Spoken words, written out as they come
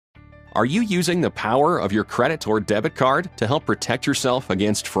Are you using the power of your credit or debit card to help protect yourself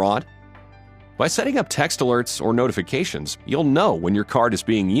against fraud? By setting up text alerts or notifications, you'll know when your card is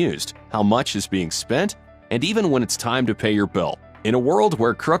being used, how much is being spent, and even when it's time to pay your bill. In a world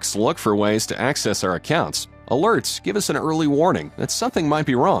where crooks look for ways to access our accounts, alerts give us an early warning that something might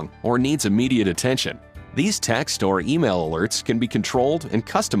be wrong or needs immediate attention. These text or email alerts can be controlled and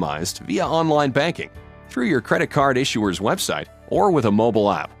customized via online banking, through your credit card issuer's website, or with a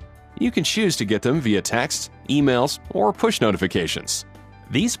mobile app. You can choose to get them via text, emails, or push notifications.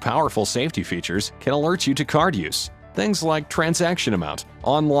 These powerful safety features can alert you to card use, things like transaction amount,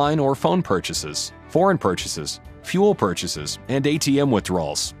 online or phone purchases, foreign purchases, fuel purchases, and ATM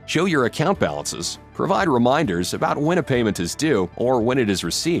withdrawals. Show your account balances, provide reminders about when a payment is due or when it is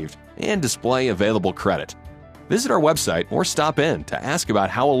received, and display available credit. Visit our website or stop in to ask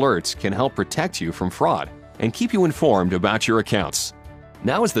about how alerts can help protect you from fraud and keep you informed about your accounts.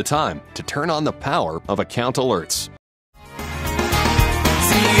 Now is the time to turn on the power of account alerts.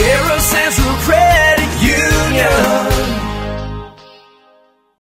 Sierra says